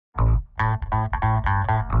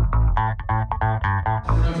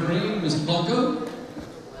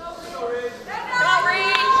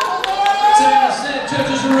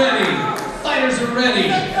you're ready.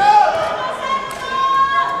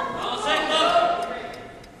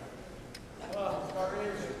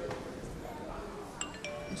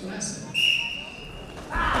 That's what I said.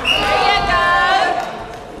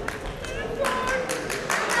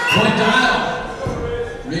 Point dial.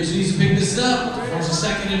 Ridge needs to pick this up to force a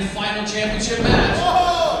second and final championship match.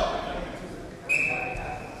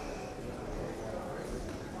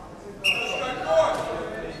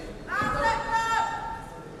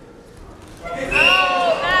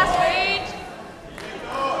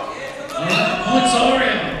 Point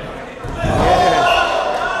Solorio.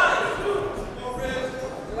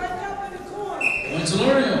 Point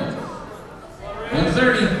Solorio.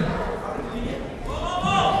 130.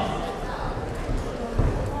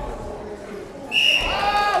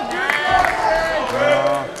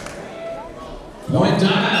 Point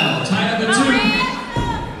dial, tied up at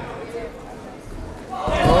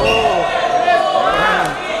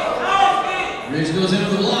 2. Ridge goes into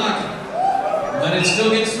the block, but it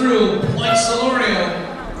still gets through. Point Solorio.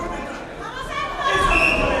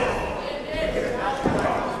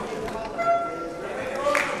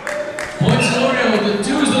 Point Solorio, the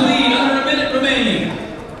 2 is the lead, under a minute remaining.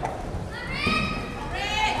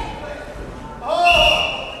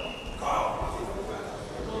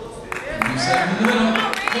 Second in the middle.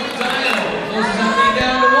 Point dial. Closes that lead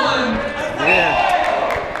down to 1.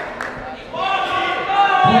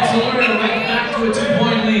 Point Solorio right back to a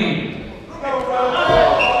 2-point lead.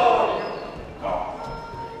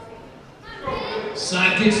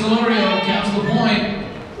 Sidekick Solorio counts the point.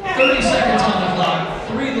 30 seconds on the clock.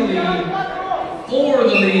 3 the lead. 4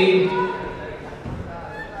 the lead.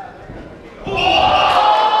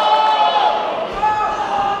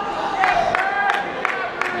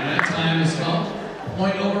 Time is called.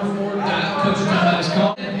 Point over for dial. Coach's time is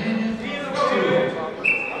called.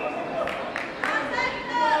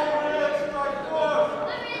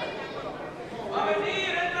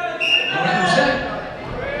 All right, we're set.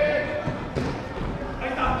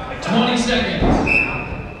 20 seconds.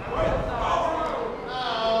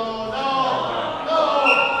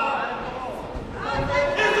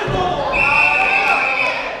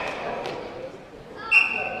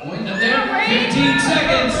 Point up there. 15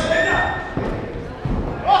 seconds.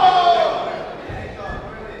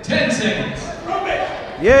 10 seconds.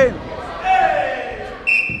 Bien.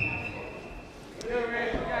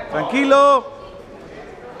 Tranquilo.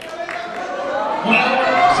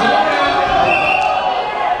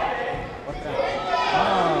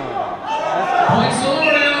 Point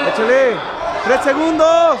Solorio. Échale. 3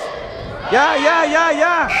 segundos. Ya.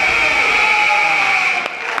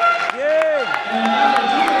 Bien. And now,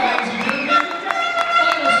 ladies and gentlemen,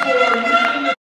 final score.